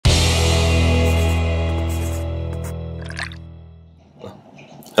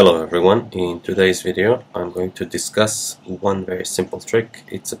everyone, in today's video I'm going to discuss one very simple trick.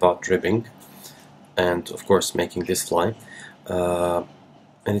 It's about ribbing and of course making this fly, and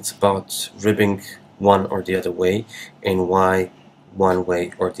it's about ribbing one or the other way and why one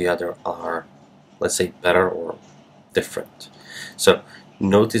way or the other are, let's say, better or different. So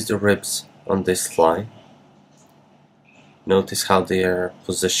notice the ribs on this fly, notice how they are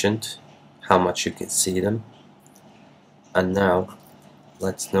positioned, how much you can see them, and now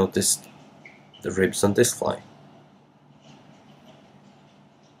let's notice the ribs on this fly.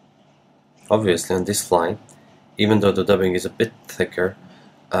 Obviously on this fly, even though the dubbing is a bit thicker,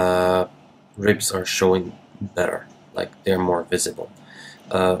 ribs are showing better, like they're more visible.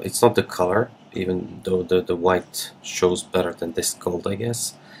 It's not the color, even though the white shows better than this gold, I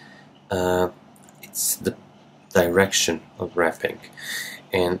guess. It's the direction of wrapping.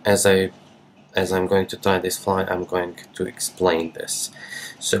 And as I'm going to tie this fly, I'm going to explain this.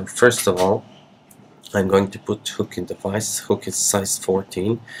 So first of all, I'm going to put hook in the vise. Hook is size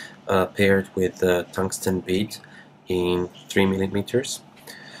 14, paired with a tungsten bead in 3 millimeters.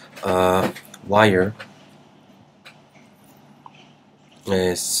 Wire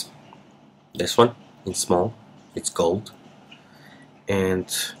is this one in small. It's gold,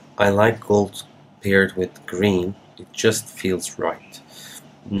 and I like gold paired with green. It just feels right.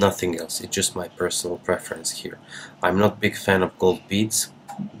 Nothing else. It's just my personal preference here. I'm not a big fan of gold beads.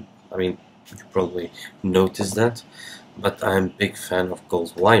 I mean, you probably noticed that, but I'm a big fan of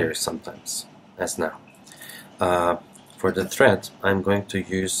gold wire sometimes, as now. For the thread, I'm going to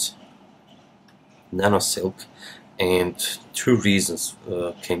use nano silk, and two reasons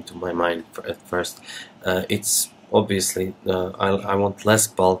came to my mind at first. It's obviously I want less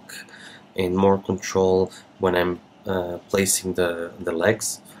bulk and more control when I'm placing the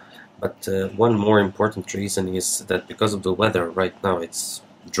legs, but one more important reason is that because of the weather right now, it's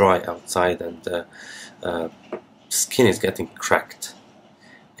dry outside and skin is getting cracked,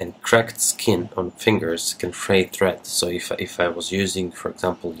 and cracked skin on fingers can fray thread. So if I was using, for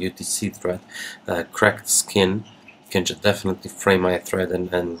example, UTC thread, cracked skin can definitely fray my thread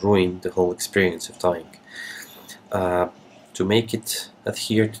and ruin the whole experience of tying. To make it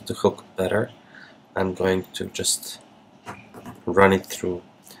adhere to the hook better, I'm going to just run it through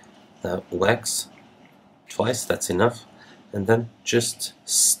wax twice, that's enough, and then just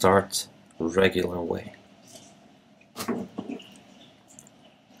start regular way.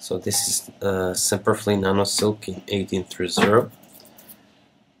 So this is Semperfli Nano Silk in 1830,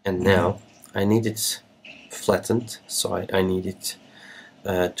 and now I need it flattened, so I need it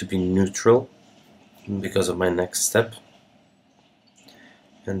to be neutral because of my next step,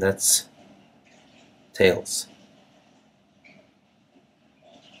 and that's tails.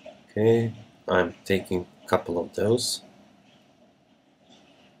 Okay, I'm taking a couple of those,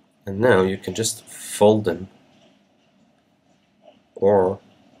 and now you can just fold them, or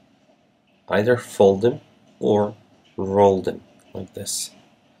either fold them or roll them like this.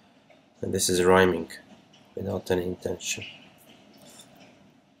 And this is rhyming without any intention.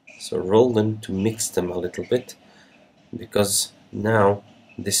 So roll them to mix them a little bit, because now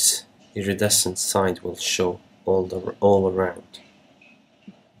this iridescent side will show all around.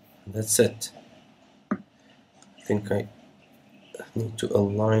 And that's it. I think I need to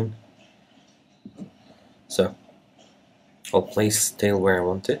align. So I'll place tail where I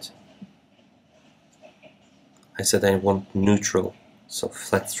want it. I said I want neutral, so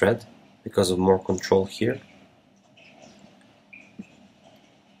flat thread, because of more control here.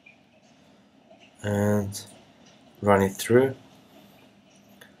 And run it through.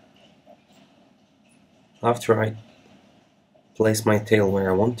 After I place my tail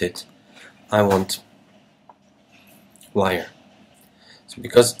where I want it, I want wire. So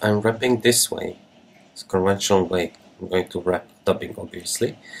because I'm wrapping this way, it's a conventional way, I'm going to wrap dubbing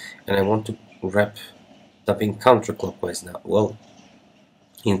obviously, and I want to wrap dubbing counterclockwise now. Well,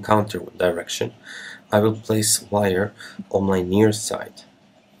 in counter direction, I will place wire on my near side.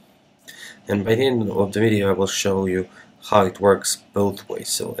 And by the end of the video I will show you how it works both ways.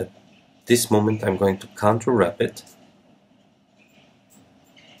 So at this moment I'm going to counter wrap it,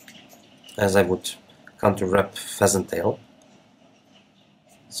 as I would counter wrap pheasant tail.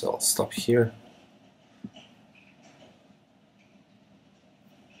 So I'll stop here.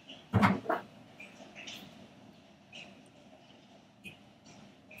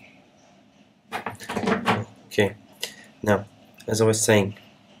 Okay, now as I was saying,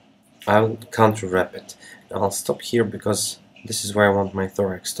 I'll counter wrap it. Now I'll stop here because this is where I want my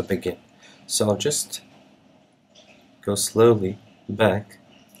thorax to begin. So I'll just go slowly back,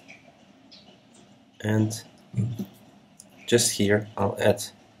 and just here I'll add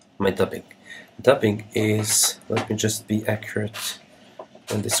my dubbing. Dubbing is, let me just be accurate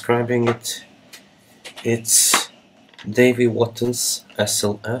when describing it. It's Davy Watton's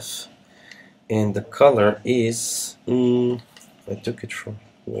SLF, and the color is, I took it from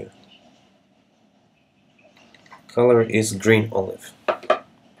where? Color is green olive.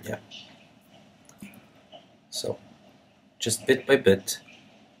 Yeah. So, just bit by bit,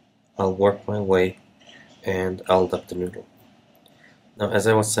 I'll work my way and I'll dub the noodle. Now, as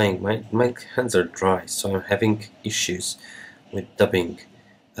I was saying, my hands are dry, so I'm having issues with dubbing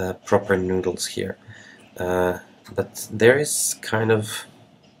proper noodles here. But there is kind of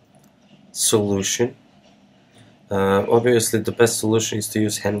solution. Obviously, the best solution is to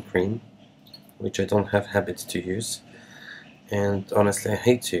use hand cream, which I don't have habit to use, and honestly I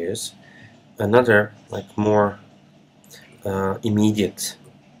hate to use. Another, like, more immediate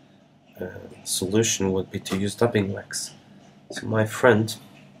solution would be to use dubbing wax. So my friend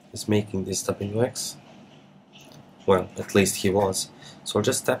is making this dubbing wax. Well, at least he was. So I'll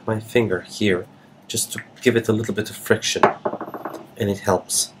just tap my finger here just to give it a little bit of friction, and it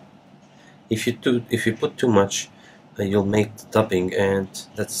helps. If you put too much, you'll make the dubbing, and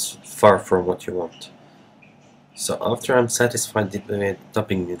that's far from what you want. So after I'm satisfied with the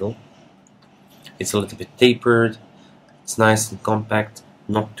dubbing needle, it's a little bit tapered, it's nice and compact,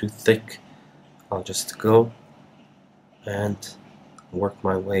 not too thick, I'll just go and work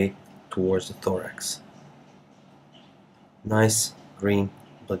my way towards the thorax. Nice green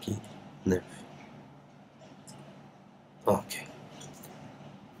buggy nymph. Okay.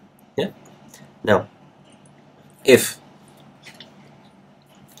 Yeah. Now, if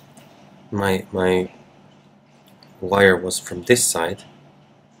my wire was from this side,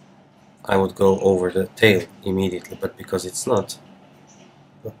 I would go over the tail immediately, but because it's not,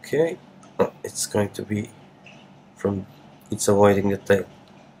 okay, it's going to be from, it's avoiding the tail.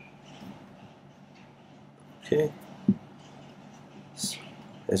 Okay, so,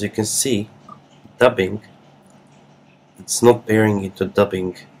 as you can see, dubbing, it's not bearing into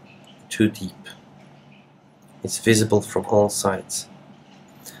dubbing too deep. It's visible from all sides.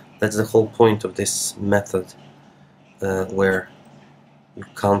 That's the whole point of this method, where you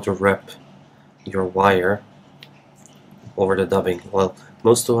counter wrap your wire over the dubbing. Well,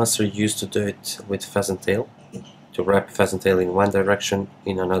 most of us are used to do it with pheasant tail, to wrap pheasant tail in one direction,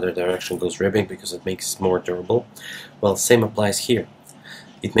 in another direction goes ribbing because it makes it more durable. Well, same applies here.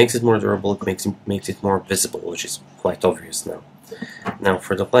 It makes it more durable, it makes it more visible, which is quite obvious now. Now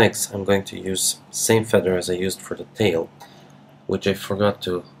for the legs, I'm going to use same feather as I used for the tail, which I forgot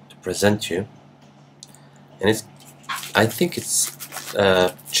to present you. And it's, I think it's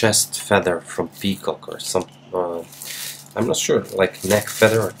chest feather from Peacock or some, I'm not sure, like neck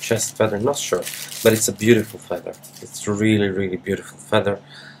feather or chest feather, not sure, but it's a beautiful feather. It's a really, really beautiful feather.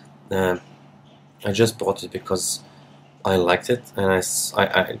 I just bought it because I liked it, and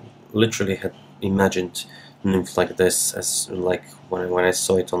I literally had imagined Nymph like this, as like when I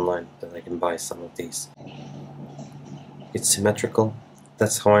saw it online, that I can buy some of these. It's symmetrical.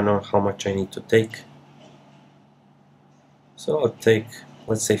 That's how I know how much I need to take. So I'll take,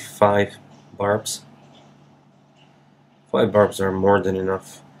 let's say, 5 barbs. 5 barbs are more than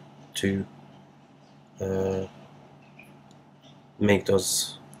enough to make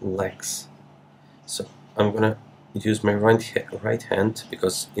those legs. So I'm gonna use my right hand,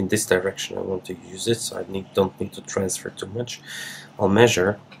 because in this direction I want to use it, so I don't need to transfer too much. I'll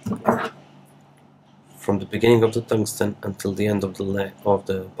measure from the beginning of the tungsten until the end of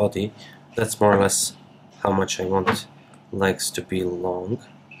the body. That's more or less how much I want legs to be long.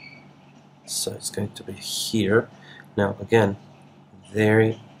 So it's going to be here. Now again,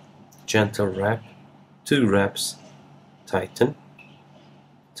 very gentle wrap, 2 wraps, tighten,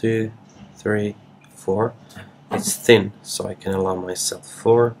 2, 3, 4. It's thin, so I can allow myself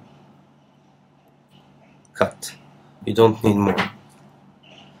 4. Cut. You don't need more.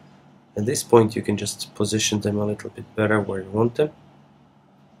 At this point you can just position them a little bit better where you want them,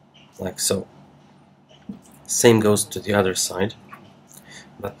 like so. Same goes to the other side,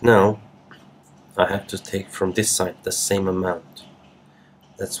 but now I have to take from this side the same amount.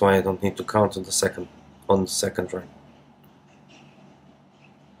 That's why I don't need to count on the second run.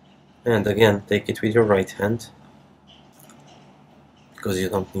 And again, take it with your right hand, because you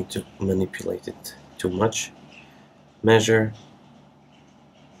don't need to manipulate it too much. Measure,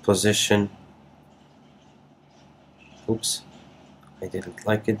 position. Oops, I didn't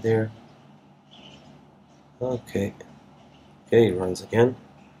like it there. Okay, it runs again.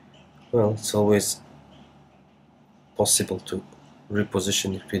 Well, it's always possible to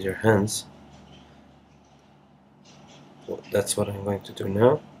reposition it with your hands. So that's what I'm going to do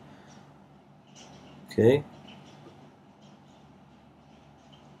now. Okay.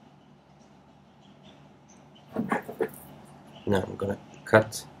 Now I'm gonna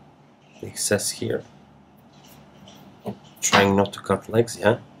cut the excess here. Trying not to cut legs,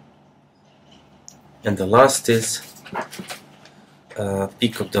 yeah. And the last is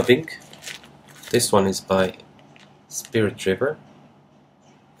Peacock dubbing. This one is by Spirit River,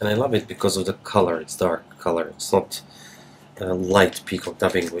 and I love it because of the color. It's dark color. It's not light peacock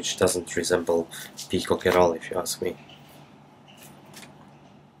dubbing, which doesn't resemble peacock at all, if you ask me.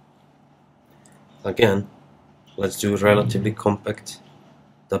 Again, let's do a relatively compact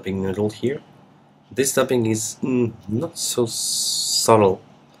dubbing noodle here. This dubbing is not so subtle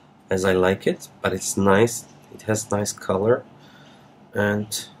as I like it, but it's nice. It has nice color,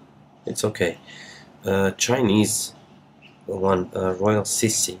 and it's okay. Chinese one, Royal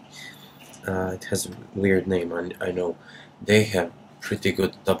Sissy. It has a weird name, I know. They have pretty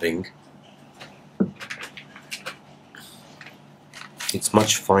good dubbing. It's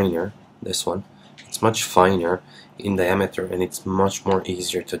much finer, this one. It's much finer in diameter, and it's much more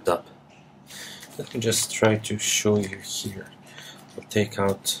easier to dub. Let me just try to show you here. I'll take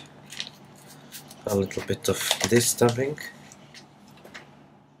out a little bit of this dubbing.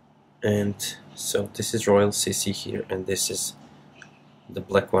 And so this is Royal Sissy here, and this is the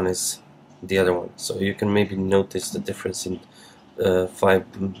black one is the other one. So you can maybe notice the difference in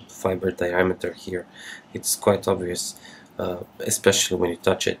fiber diameter here. It's quite obvious, especially when you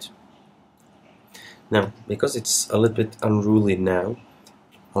touch it. Now, because it's a little bit unruly now,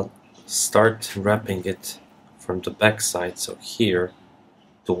 I'll start wrapping it from the back side, so here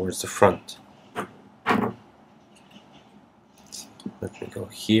towards the front. Let me go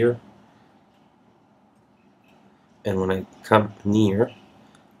here, and when I come near,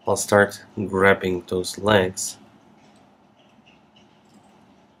 I'll start grabbing those legs.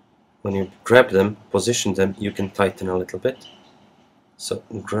 When you grab them, position them, you can tighten a little bit. So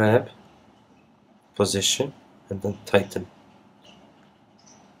grab, position, and then tighten.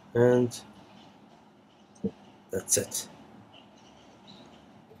 And that's it.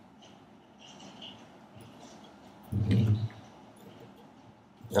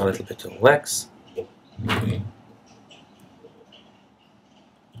 A little bit of wax.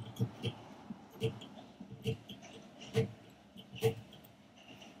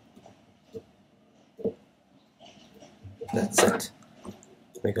 That's it.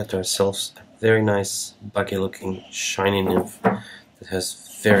 We got ourselves a very nice, buggy looking, shiny nymph that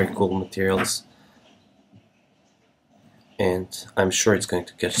has very cool materials. And I'm sure it's going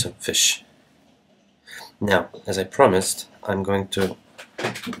to catch some fish. Now, as I promised, I'm going to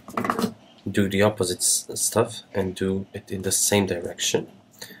do the opposite stuff and do it in the same direction.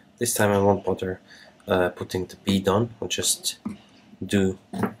 This time I won't bother putting the bead on. I'll just do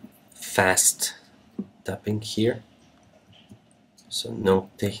fast tapping here. So no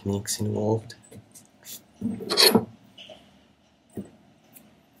techniques involved.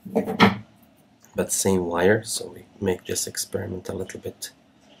 But same wire, so we make this experiment a little bit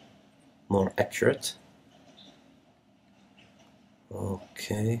more accurate.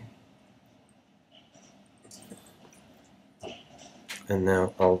 Okay. And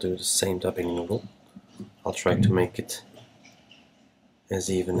now I'll do the same dubbing noodle. I'll try to make it as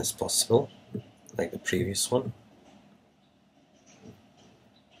even as possible, like the previous one.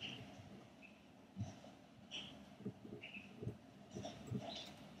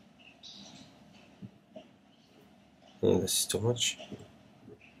 Oh, this is too much.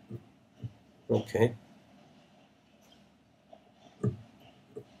 Okay.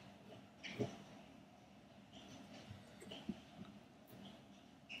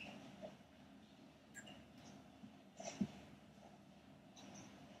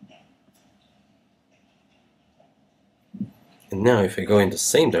 And now if I go in the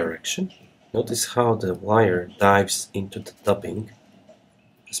same direction, notice how the wire dives into the dubbing,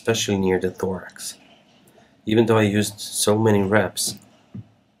 especially near the thorax. Even though I used so many wraps,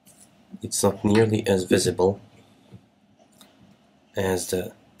 it's not nearly as visible as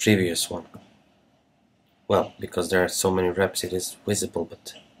the previous one. Well, because there are so many wraps, it is visible,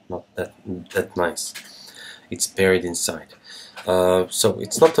 but not that nice. It's buried inside. So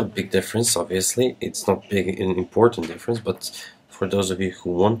it's not a big difference, obviously. It's not big an important difference, but for those of you who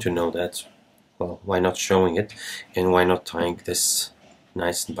want to know that, well, why not showing it, and why not tying this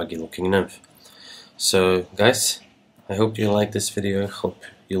nice and buggy looking nymph? So guys, I hope you liked this video. I hope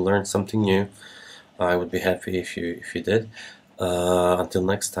you learned something new. I would be happy if you did. Until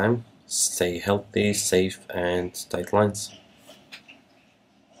next time, stay healthy, safe, and tight lines.